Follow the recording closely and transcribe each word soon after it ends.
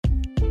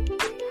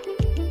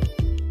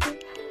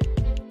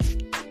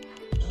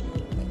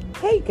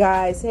Hey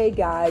guys,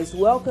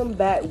 welcome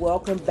back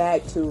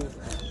to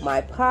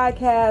my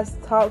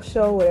podcast, talk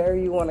show, whatever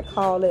you want to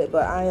call it.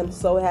 But I am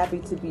so happy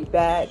to be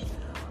back.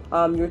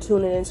 You're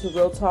tuning into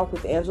Real Talk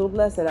with Angela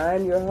Bless, and I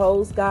am your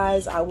host,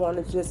 guys. I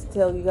want to just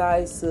tell you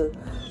guys to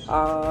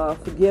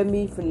forgive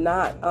me for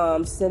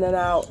not sending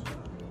out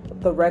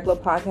the regular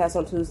podcast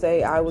on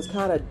Tuesday. I was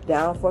kind of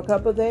down for a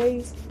couple of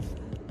days.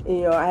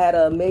 You know, I had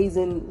an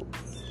amazing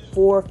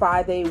 4 or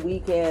 5 day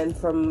weekend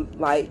from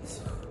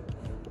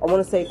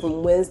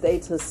from Wednesday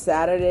to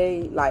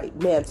Saturday. Like,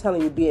 man, I'm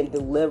telling you, being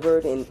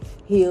delivered and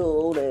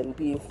healed and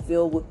being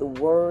filled with the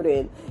word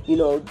and,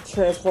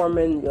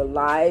 transforming your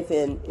life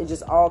and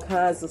just all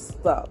kinds of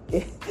stuff.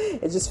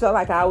 It just felt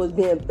like I was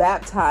being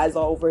baptized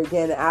all over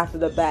again. And after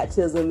the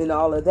baptism and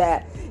all of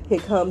that, here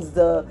comes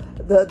the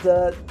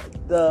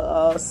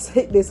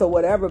sickness or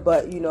whatever.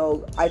 But,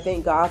 I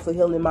thank God for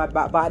healing my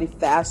body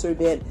faster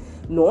than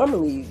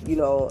normally,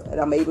 and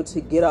I'm able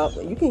to get up.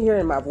 You can hear it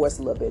in my voice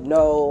a little bit.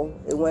 No,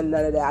 it wasn't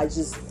none of that. I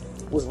just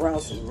was around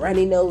some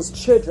runny-nosed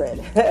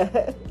children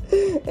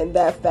and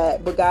that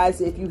fact. But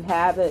guys, if you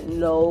haven't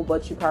know,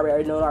 but you probably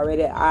already know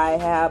already, I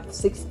have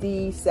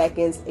 60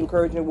 seconds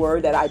encouraging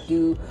word that I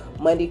do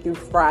Monday through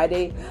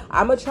Friday.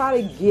 I'm going to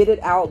try to get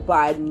it out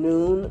by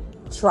noon.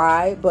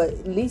 But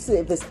at least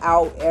if it's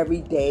out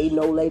every day,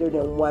 no later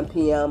than 1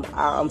 p.m.,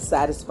 I'm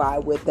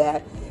satisfied with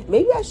that.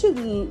 Maybe I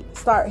should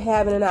start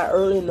having it out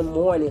early in the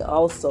morning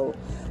also.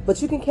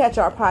 But you can catch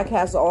our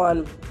podcast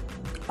on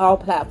all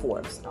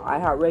platforms.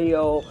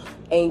 iHeartRadio,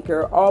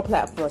 Anchor, all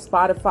platforms.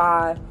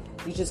 Spotify.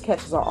 You just catch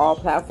us on all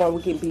platforms.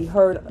 We can be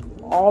heard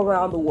all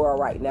around the world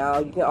right now.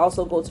 You can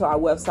also go to our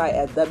website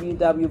at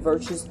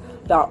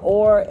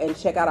www.virtues.org and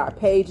check out our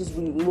pages.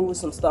 We're moving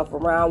some stuff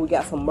around. We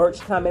got some merch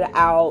coming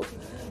out.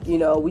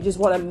 We just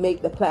want to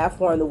make the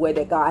platform the way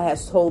that God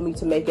has told me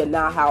to make it,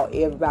 not how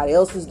everybody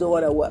else is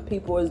doing or what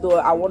people is doing.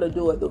 I want to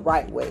do it the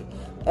right way.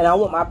 And I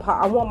want my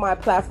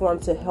platform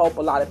to help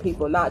a lot of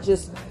people, not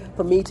just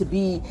for me to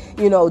be,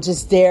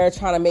 just there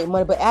trying to make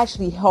money, but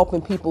actually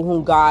helping people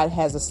whom God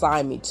has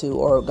assigned me to,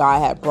 or God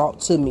had brought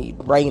to me,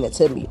 bringing it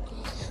to me.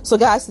 So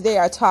guys, today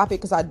our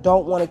topic, because I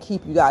don't want to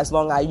keep you guys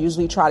long. I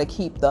usually try to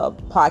keep the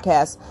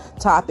podcast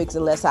topics,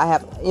 unless I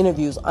have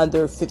interviews,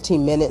 under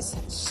 15 minutes.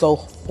 So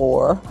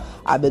far,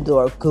 I've been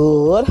doing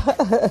good.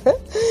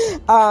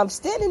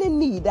 Standing in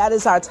need. That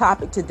is our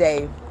topic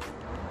today.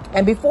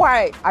 And before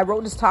I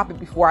wrote this topic,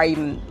 before I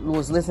even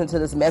was listening to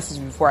this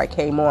message, before I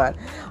came on,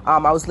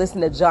 I was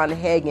listening to John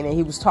Hagin, and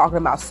he was talking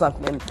about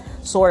something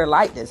sort of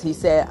like this. He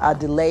said, a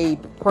delayed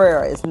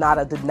prayer is not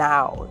a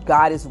denial.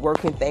 God is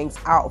working things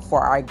out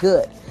for our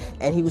good.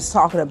 And he was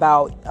talking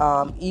about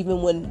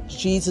even when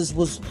Jesus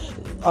was,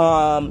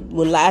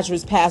 when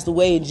Lazarus passed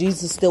away and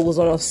Jesus still was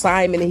on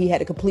assignment, and he had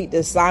to complete the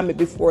assignment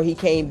before he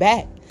came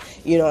back.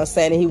 You know what I'm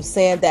saying? And he was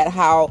saying that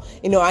how,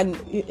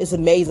 it's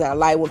amazing. I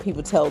like when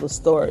people tell the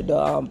story,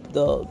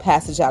 the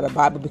passage out of the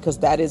Bible, because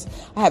I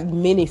have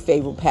many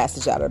favorite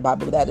passages out of the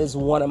Bible. That is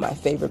one of my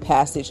favorite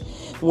passages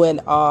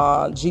when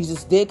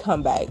Jesus did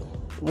come back,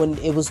 when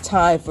it was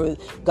time for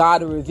God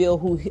to reveal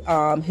who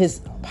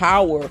his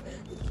power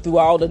through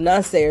all the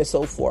naysayers and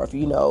so forth,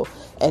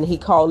 and he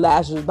called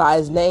Lazarus by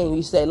his name.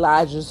 He said,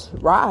 Lazarus,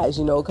 rise,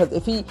 because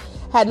if he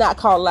had not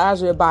called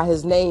Lazarus by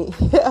his name,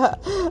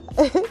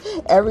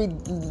 every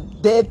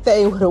dead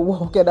thing would have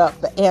woken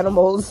up. The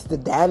animals, the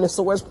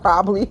dinosaurs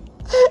probably,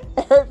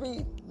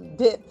 every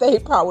dead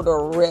thing probably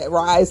would have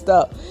rised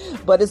up.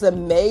 But it's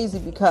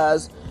amazing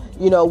because,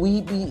 we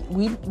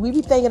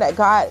be thinking that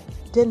God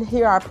didn't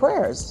hear our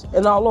prayers,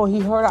 and although he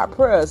heard our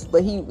prayers,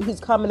 but he's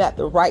coming at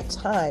the right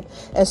time.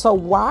 And so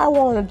why I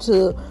wanted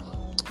to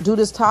do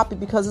this topic,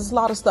 because there's a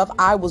lot of stuff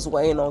I was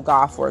waiting on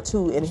God for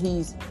too, and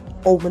he's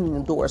opening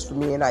the doors for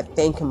me, and I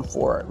thank him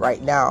for it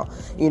right now.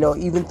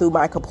 Even through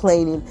my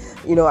complaining,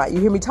 you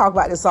hear me talk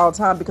about this all the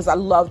time, because I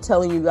love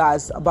telling you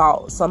guys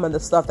about some of the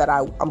stuff that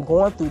I'm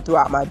going through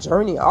throughout my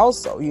journey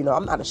also.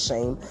 I'm not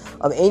ashamed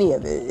of any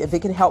of it. If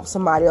it can help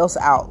somebody else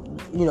out,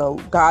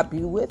 God be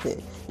with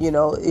it.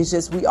 It's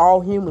just, we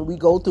all human. We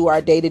go through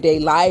our day-to-day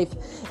life,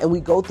 and we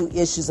go through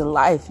issues in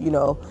life,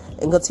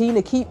 and continue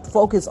to keep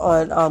focus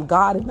on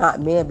God and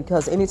not man,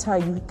 because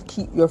anytime you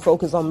keep your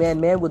focus on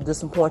man will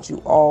disappoint you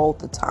all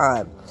the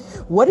time.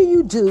 What do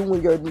you do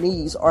when your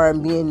needs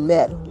aren't being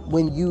met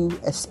when you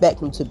expect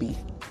them to be?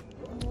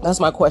 That's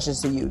my question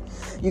to you.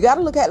 You got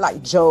to look at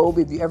like Job.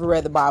 If you ever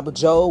read the Bible,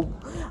 Job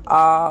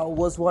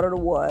was one of the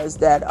ones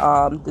that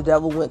the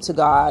devil went to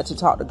God to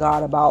talk to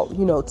God about,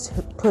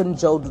 putting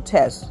Job to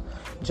test.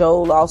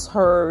 Job lost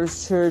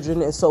herds,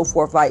 children, and so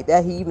forth like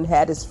that. He even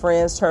had his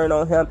friends turn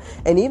on him,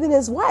 and even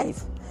his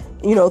wife,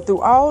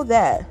 through all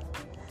that.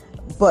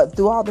 But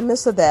through all the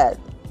midst of that,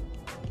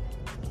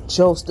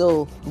 Job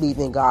still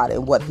believed in God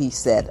and what he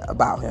said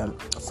about him.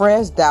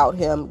 Friends doubt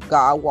him.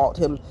 God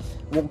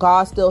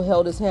still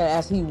held his hand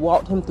as he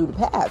walked him through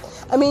the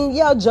path.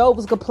 Job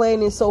was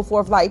complaining and so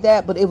forth like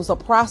that, but it was a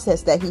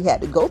process that he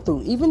had to go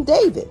through. Even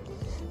David,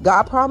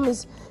 God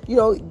promised,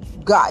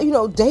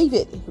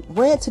 David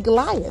ran to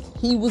Goliath.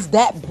 He was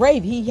that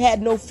brave. He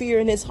had no fear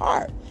in his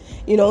heart.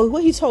 You know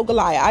what he told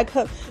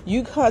Goliath?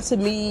 You come to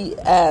me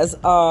as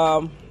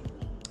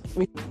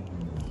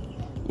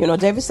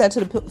David said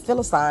to the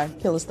Philistine,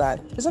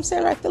 is I'm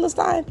saying right,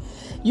 Philistine?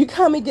 You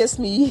come against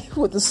me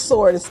with the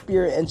sword and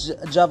spear and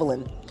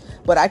javelin,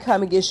 but I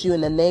come against you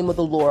in the name of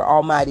the Lord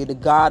Almighty, the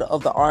God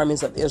of the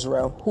armies of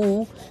Israel,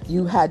 who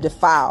you had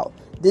defiled.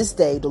 This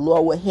day the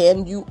Lord will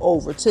hand you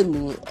over to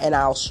me, and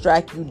I'll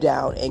strike you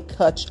down and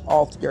cut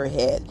off your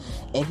head.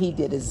 And he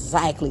did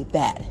exactly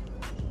that.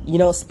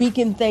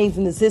 Speaking things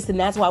in existence.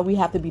 That's why we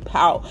have to be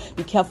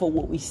careful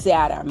what we say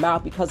out of our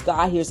mouth, because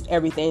God hears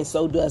everything.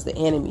 So does the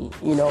enemy,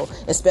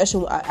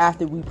 especially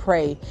after we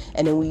pray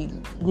and then we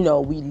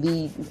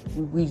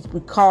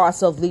call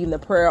ourselves leading the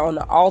prayer on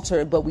the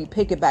altar, but we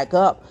pick it back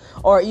up.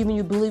 Or even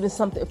you believe in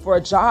something for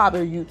a job,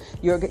 or you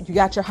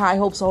got your high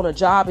hopes on a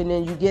job, and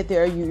then you get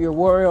there, you're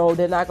worried, oh,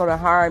 they're not going to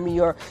hire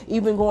me, or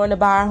even going to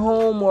buy a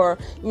home, or,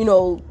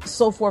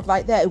 so forth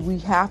like that. We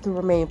have to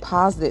remain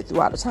positive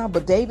throughout the time.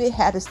 But David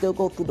had to still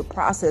go through the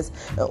process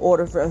in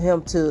order for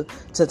him to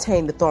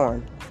attain the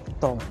throne,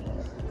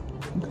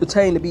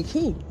 attain to be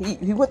king.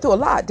 He went through a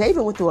lot.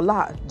 David went through a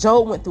lot.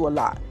 Job went through a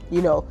lot.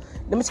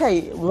 Let me tell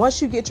you,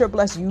 once you get your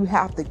blessing, you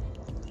have to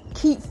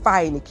keep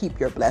fighting to keep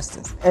your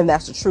blessings, and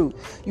that's the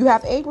truth. You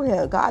have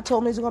Abraham. God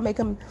told him he's going to make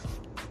him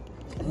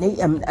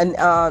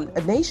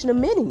a nation of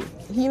many.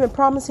 He even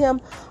promised him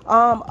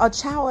a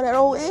child at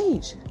old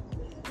age.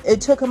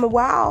 It took him a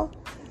while.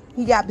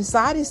 He got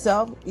beside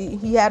himself.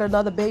 He had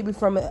another baby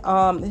from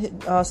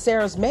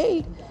Sarah's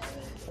maid,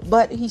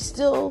 but he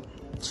still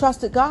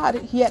trusted God.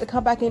 He had to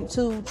come back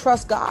into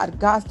trust God.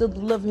 God still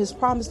delivered his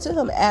promise to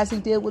him, as he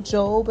did with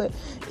Job,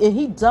 and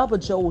he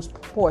doubled Job's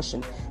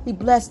portion. He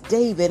blessed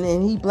David,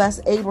 and he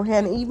blessed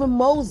Abraham, and even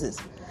Moses.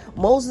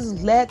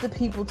 Moses led the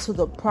people to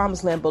the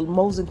promised land, but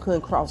Moses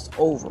couldn't cross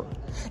over.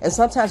 And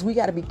sometimes we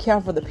got to be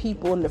careful of the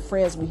people and the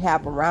friends we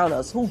have around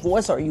us. Whose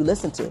voice are you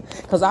listening to?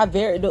 Because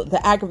the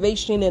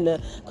aggravation and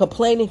the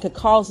complaining can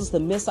cause us to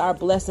miss our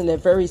blessing, the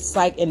very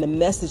sight and the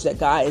message that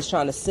God is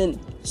trying to send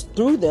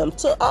through them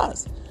to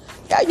us.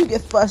 Yeah, you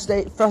get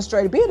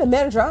frustrated. Being a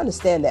manager, I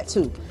understand that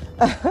too.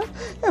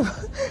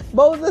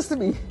 Moses, listen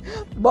to me.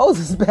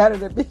 Moses is better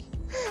than me.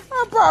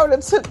 I probably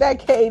took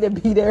that cane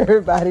and beat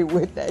everybody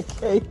with that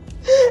cane.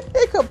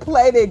 They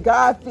complaining,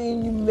 God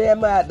feeding you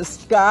manna out of the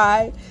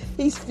sky.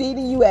 He's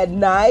feeding you at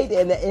night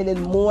and in the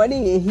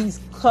morning, and he's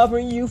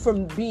covering you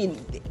from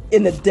being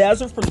in the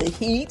desert from the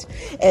heat,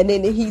 and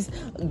then he's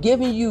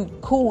giving you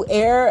cool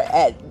air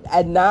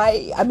at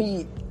night. I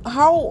mean,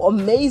 how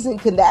amazing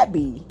can that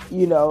be?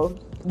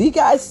 These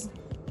guys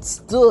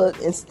stood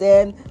and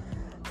stand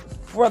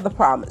for the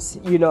promise,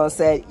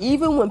 said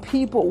even when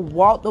people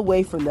walked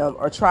away from them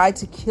or tried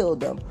to kill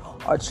them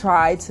or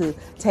tried to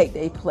take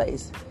their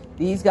place,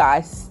 these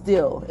guys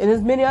still, and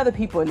there's many other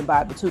people in the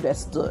Bible too that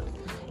stood.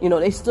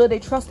 They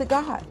trusted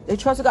God. They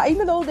trusted God,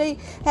 even though they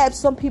had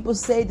some people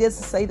say this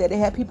and say that. They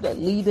had people that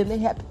lead them. They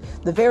had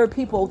the very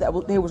people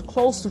that they were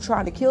close to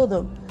trying to kill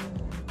them.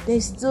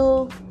 They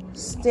still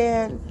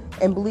stand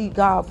and believe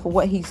God for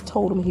what he's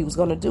told them he was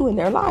going to do in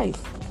their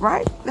life,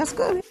 right? That's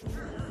good.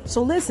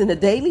 So listen, the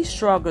daily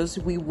struggles,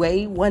 we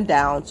weigh one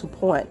down to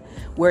point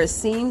where it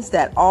seems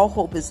that all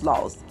hope is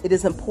lost. It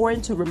is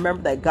important to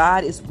remember that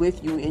God is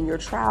with you in your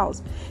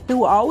trials. He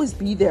will always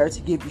be there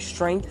to give you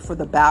strength for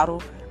the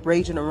battle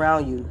raging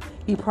around you.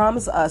 He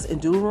promised us in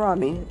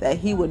Deuteronomy that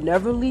he would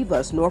never leave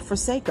us nor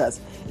forsake us.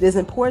 It is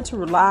important to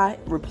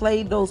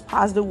replay those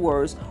positive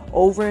words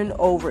over and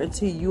over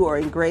until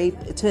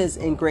it is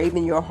engraved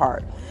in your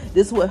heart.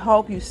 This will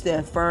help you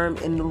stand firm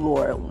in the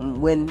Lord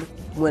when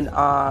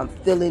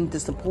feeling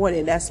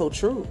disappointed. That's so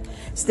true.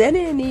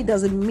 Standing in need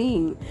doesn't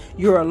mean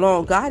you're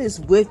alone. God is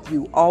with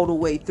you all the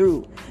way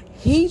through.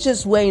 He's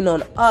just waiting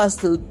on us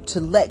to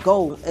let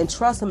go and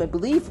trust him and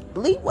believe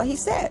what he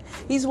said.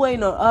 He's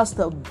waiting on us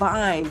to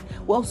bind.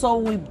 Whatsoever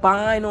we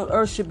bind on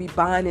earth should be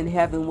bind in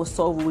heaven.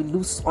 Whatsoever we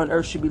loose on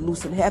earth should be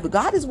loose in heaven.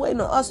 God is waiting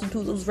on us to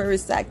do those very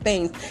exact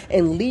things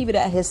and leave it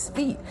at his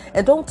feet.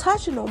 And don't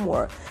touch it no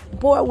more.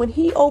 Boy, when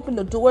he opened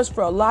the doors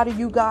for a lot of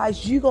you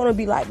guys, you're going to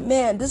be like,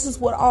 man, this is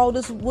what all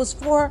this was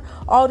for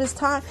all this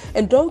time.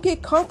 And don't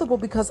get comfortable,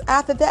 because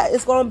after that,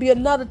 it's going to be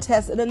another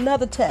test and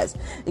another test.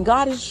 And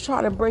God is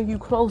trying to bring you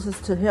closer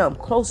to him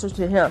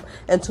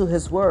and to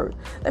his word.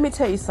 Let me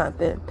tell you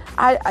something.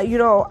 I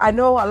know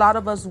a lot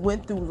of us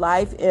went through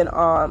life and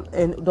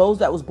those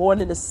that was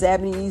born in the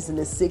 70s and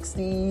the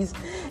 60s,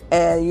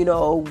 and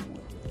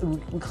we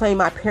claim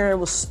my parent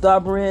was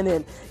stubborn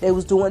and they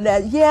was doing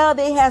that. Yeah,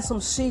 they had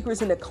some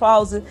secrets in the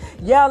closet.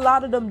 Yeah, a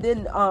lot of them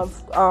didn't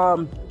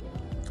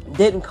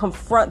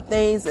confront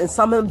things, and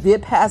some of them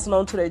did pass it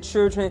on to their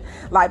children,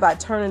 like by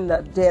turning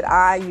the dead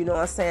eye, you know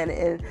what I'm saying,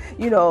 and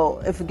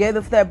forget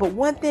of that. But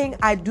one thing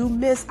I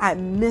miss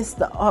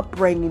the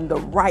upbringing the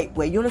right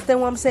way. You understand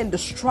what I'm saying? The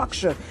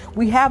structure.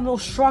 We have no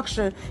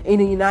structure in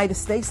the United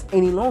States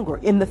any longer.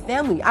 In the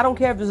family, I don't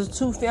care if it's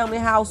a 2-family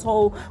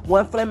household,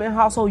 1-family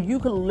household, you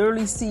can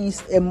literally see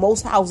in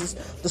most houses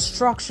the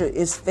structure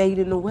is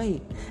fading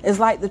away. It's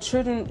like the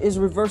children is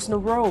reversing the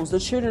roles. The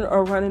children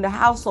are running the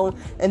household,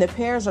 and the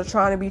parents are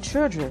trying to be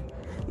children.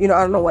 I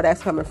don't know where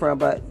that's coming from,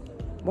 but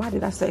why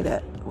did I say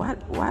that?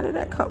 Why did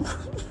that come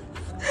from?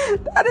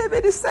 I didn't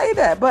mean to say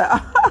that,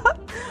 but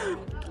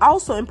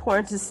also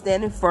important to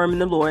standing firm in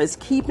the Lord is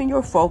keeping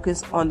your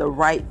focus on the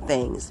right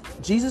things.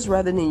 Jesus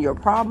rather than your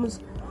problems.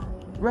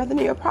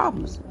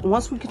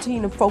 Once we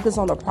continue to focus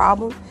on the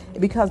problem, it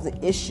becomes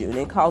an issue, and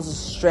it causes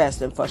stress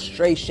and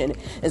frustration.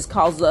 It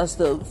causes us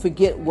to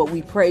forget what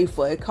we pray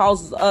for. It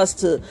causes us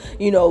to,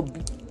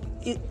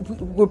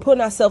 we're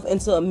putting ourselves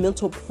into a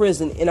mental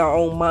prison in our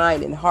own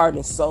mind and heart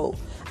and soul.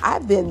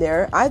 I've been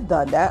there. I've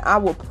done that. I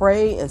will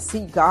pray and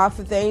seek God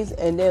for things,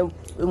 and then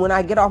when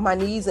I get off my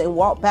knees and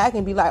walk back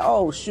and be like,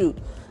 oh shoot,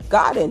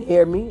 God didn't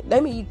hear me.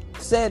 Let me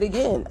say it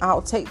again.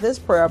 I'll take this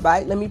prayer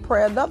back. Let me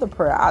pray another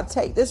prayer. I'll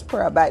take this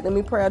prayer back. Let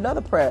me pray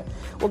another prayer.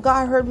 Well,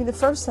 God heard me the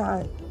first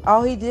time.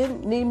 All he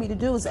didn't need me to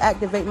do is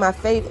activate my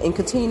faith and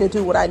continue to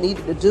do what I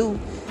needed to do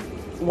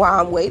while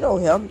I'm waiting on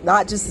him.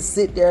 Not just to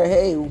sit there,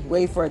 hey,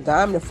 wait for a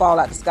diamond to fall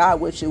out the sky,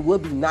 which it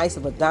would be nice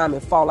if a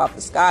diamond fall out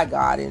the sky,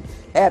 God, and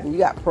heaven. You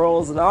got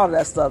pearls and all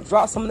that stuff.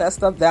 Drop some of that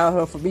stuff down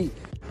here for me.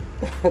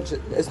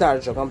 It's not a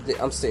joke.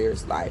 I'm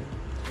serious. Like,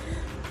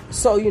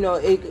 so,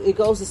 it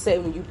goes to say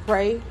when you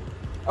pray,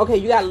 okay,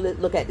 you got to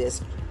look at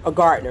this. A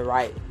gardener,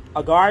 right?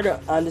 A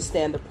gardener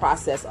understands the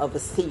process of a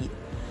seed.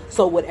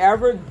 So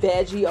whatever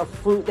veggie or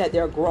fruit that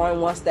they're growing,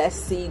 once that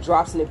seed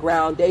drops in the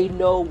ground, they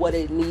know what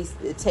it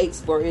takes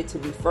for it to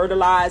be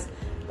fertilized,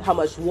 how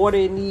much water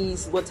it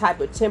needs, what type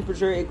of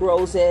temperature it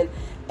grows in,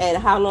 and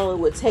how long it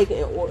would take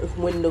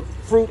when the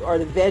fruit or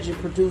the veggie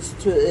produces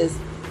to its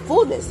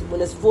fullness,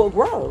 when it's full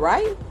grown,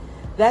 right?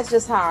 That's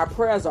just how our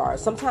prayers are.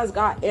 Sometimes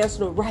God answers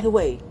them right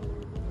away,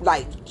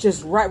 like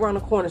just right around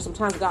the corner.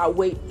 Sometimes God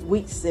wait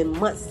weeks and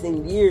months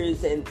and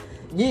years. And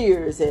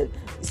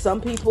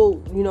some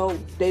people,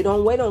 they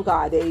don't wait on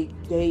God. They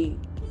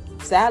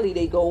sadly,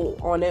 they go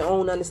on their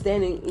own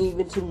understanding,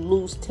 even to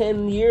lose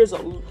 10 years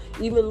or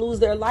even lose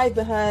their life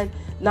behind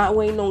not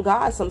waiting on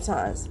God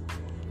sometimes.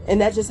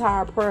 And that's just how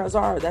our prayers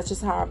are. That's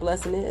just how our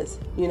blessing is.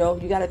 You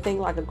got to think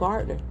like a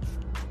gardener.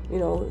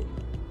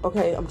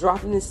 Okay, I'm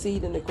dropping this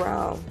seed in the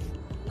ground.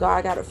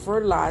 God got to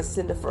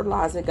send the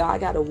fertilizer.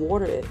 God got to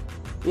water it,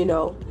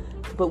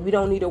 But we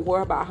don't need to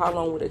worry about how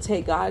long would it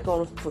take. God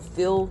going to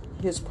fulfill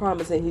his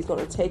promise, and he's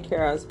going to take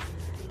care of us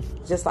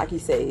just like he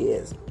said he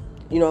is.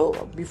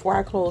 Before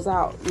I close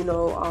out,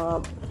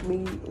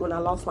 when I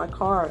lost my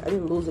car, I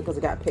didn't lose it because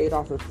it got paid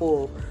off in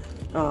full.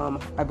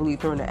 I believe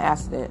during the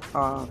accident.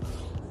 I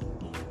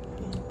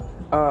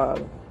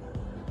was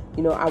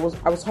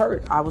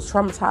hurt. I was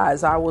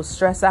traumatized. I was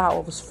stressed out. I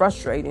was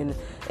frustrated,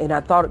 and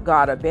I thought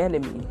God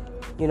abandoned me.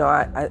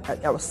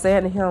 I was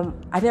saying to him,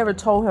 I never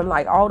told him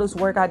like all this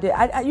work I did.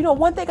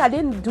 One thing I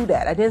didn't do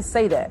that. I didn't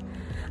say that.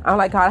 I'm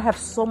like, God, I have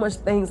so much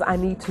things I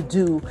need to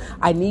do.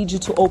 I need you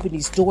to open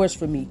these doors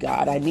for me,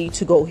 God. I need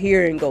to go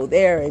here and go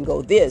there and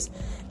go this.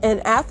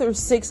 And after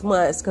 6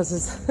 months, because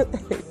it's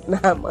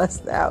 9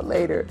 months now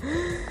later,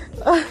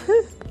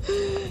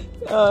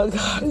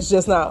 God is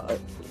just not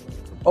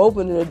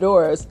opening the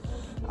doors.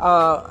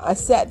 I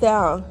sat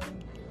down.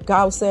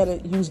 God was saying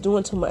that you was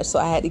doing too much, so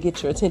I had to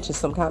get your attention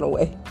some kind of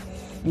way.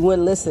 You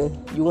wouldn't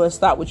listen. You wouldn't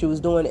stop what you was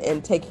doing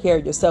and take care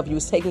of yourself. You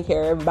was taking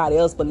care of everybody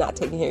else, but not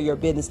taking care of your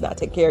business, not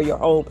taking care of your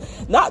home.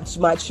 Not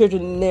my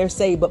children in there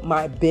say, but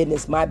my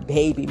business, my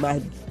baby,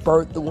 my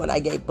birth, the one I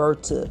gave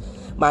birth to,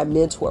 my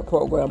mentor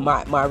program,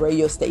 my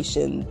radio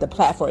station, the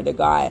platform that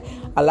God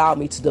allowed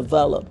me to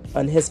develop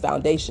on his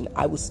foundation.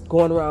 I was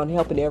going around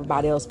helping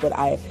everybody else, but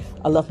I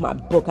left my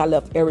book. I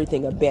left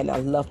everything abandoned. I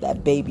left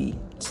that baby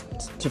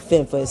to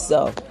fend for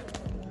itself.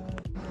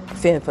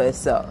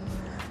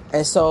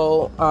 And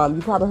so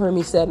you probably heard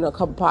me say in a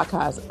couple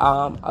podcasts,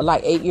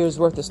 like 8 years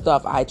worth of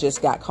stuff, I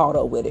just got caught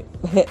up with it.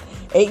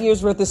 8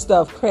 years worth of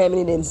stuff,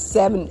 cramming it in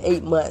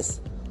 7-8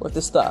 months worth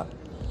of stuff.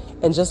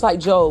 And just like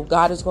Job,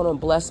 God is going to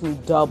bless me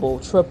double,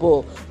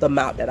 triple the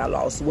amount that I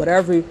lost.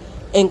 Whatever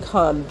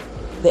income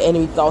the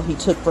enemy thought he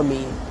took from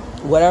me,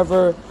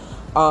 whatever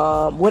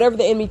the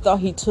enemy thought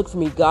he took from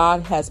me,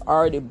 God has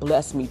already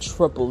blessed me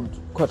triple,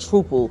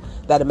 quadruple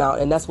that amount.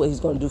 And that's what he's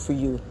going to do for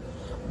you.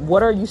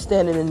 What are you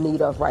standing in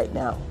need of right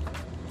now?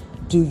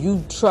 Do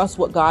you trust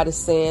what God is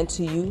saying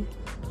to you?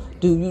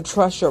 Do you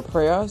trust your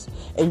prayers?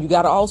 And you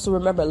got to also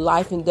remember,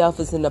 life and death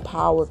is in the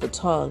power of the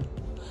tongue.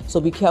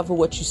 So be careful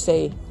what you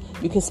say.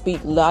 You can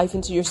speak life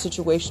into your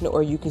situation,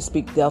 or you can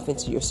speak death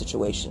into your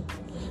situation.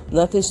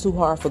 Nothing's too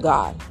hard for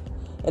God.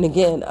 And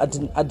again,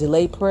 a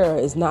delayed prayer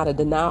is not a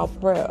denial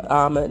prayer.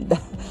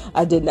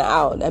 A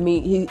denial. I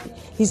mean,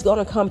 he's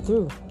going to come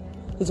through.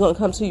 He's going to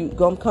come to you,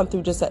 going to come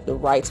through just at the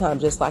right time,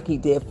 just like he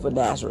did for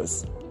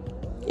Nazareth.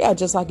 Yeah,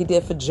 just like he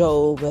did for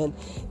Job and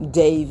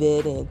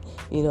David and,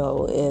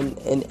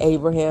 and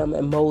Abraham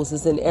and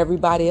Moses and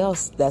everybody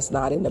else that's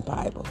not in the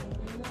Bible.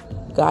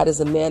 God is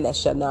a man that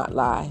shall not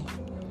lie.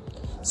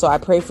 So I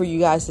pray for you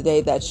guys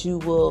today that you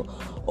will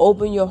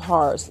open your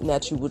hearts and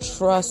that you will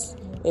trust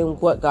in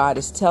what God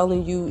is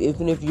telling you.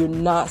 Even if you're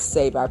not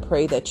saved, I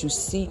pray that you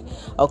seek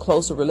a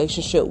closer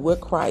relationship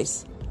with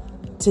Christ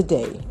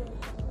today.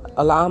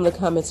 Allow him to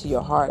come into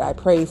your heart. I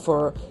pray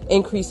for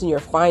increase in your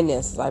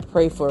finances. I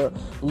pray for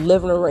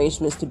living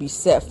arrangements to be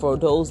set for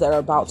those that are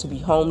about to be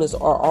homeless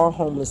or are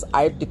homeless.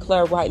 I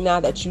declare right now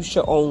that you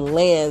shall own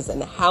lands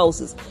and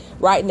houses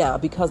right now,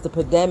 because the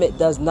pandemic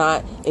does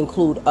not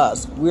include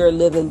us. We're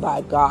living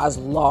by God's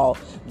law.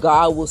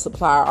 God will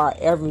supply our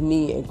every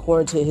need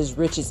according to his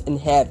riches in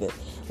heaven.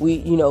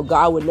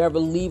 God would never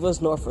leave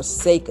us nor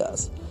forsake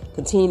us.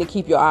 Continue to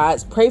keep your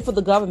eyes. Pray for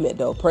the government,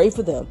 though. Pray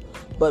for them.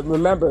 But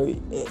remember,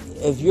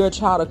 if you're a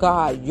child of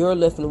God, you're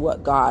listening to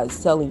what God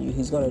is telling you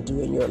he's going to do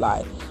in your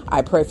life.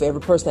 I pray for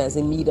every person that's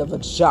in need of a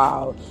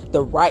job,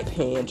 the right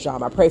paying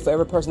job. I pray for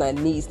every person that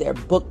needs their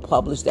book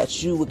published,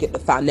 that you will get the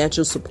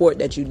financial support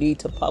that you need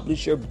to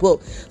publish your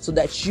book so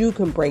that you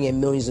can bring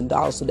in millions of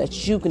dollars, so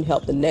that you can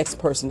help the next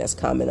person that's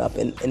coming up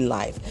in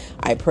life.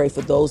 I pray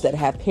for those that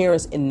have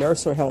parents in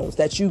nursery homes,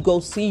 that you go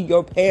see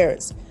your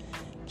parents.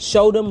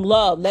 Show them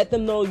love. Let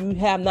them know you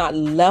have not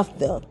left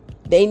them.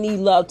 They need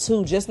love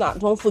too.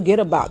 Don't forget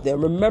about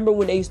them. Remember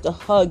when they used to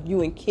hug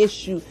you and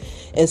kiss you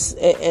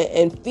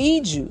and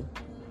feed you.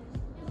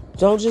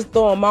 Don't just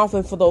throw them off.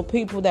 And for those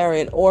people that are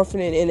in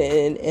orphanage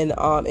and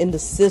in the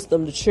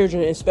system, the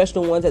children,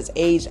 especially the ones that's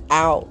aged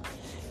out,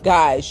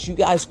 guys, you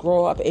guys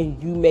grow up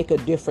and you make a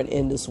difference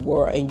in this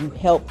world, and you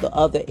help the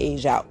other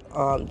age out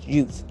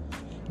youth.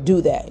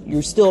 Do that.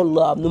 You're still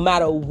loved. No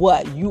matter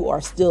what, you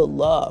are still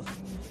loved.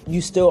 You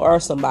still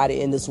are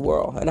somebody in this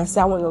world. And I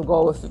said I wasn't going to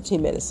go over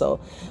 15 minutes.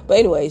 But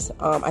anyways,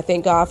 I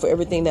thank God for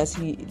everything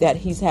that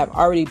he's have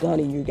already done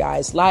in your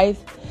guys'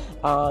 life.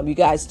 You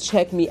guys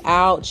check me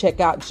out. Check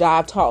out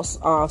Jive Talk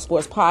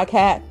Sports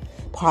Podcast.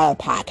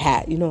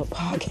 Podcast.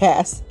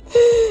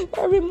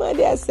 Every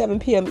Monday at 7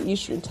 p.m.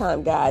 Eastern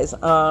Time, guys.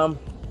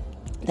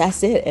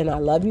 That's it. And I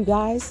love you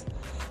guys.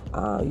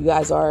 You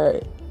guys are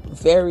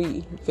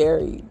very,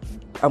 very...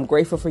 I'm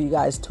grateful for you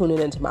guys tuning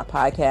into my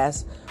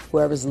podcast.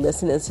 Whoever's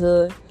listening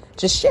to it,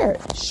 just share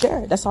it.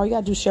 Share it. That's all you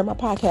got to do. Share my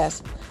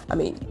podcast. I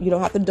mean, you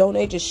don't have to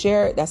donate. Just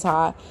share it. That's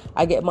how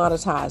I get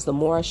monetized. The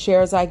more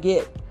shares I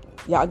get,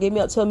 y'all get me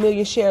up to 1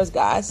 million shares,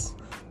 guys.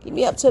 Get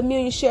me up to 1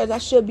 million shares. I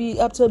should be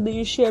up to 1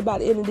 million shares by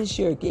the end of this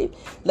year.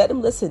 Let them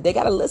listen. They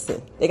got to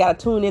listen. They got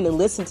to tune in and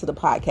listen to the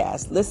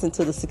podcast. Listen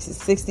to the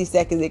 60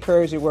 seconds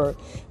encouraging word.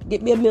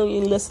 Get me 1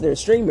 million listeners,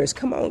 streamers.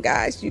 Come on,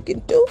 guys. You can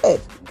do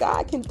it.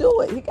 God can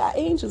do it. He got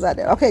angels out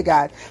there. Okay,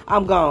 guys.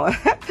 I'm gone.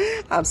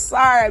 I'm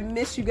sorry I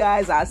missed you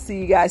guys. I'll see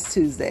you guys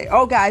Tuesday.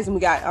 Oh, guys, and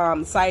we got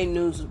exciting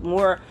news.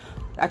 More.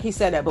 I keep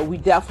saying that, but we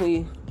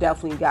definitely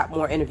got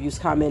more interviews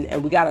coming.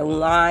 And we got a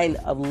line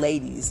of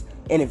ladies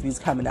interviews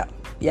coming up.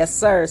 Yes,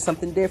 sir.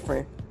 Something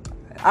different.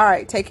 All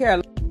right. Take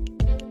care.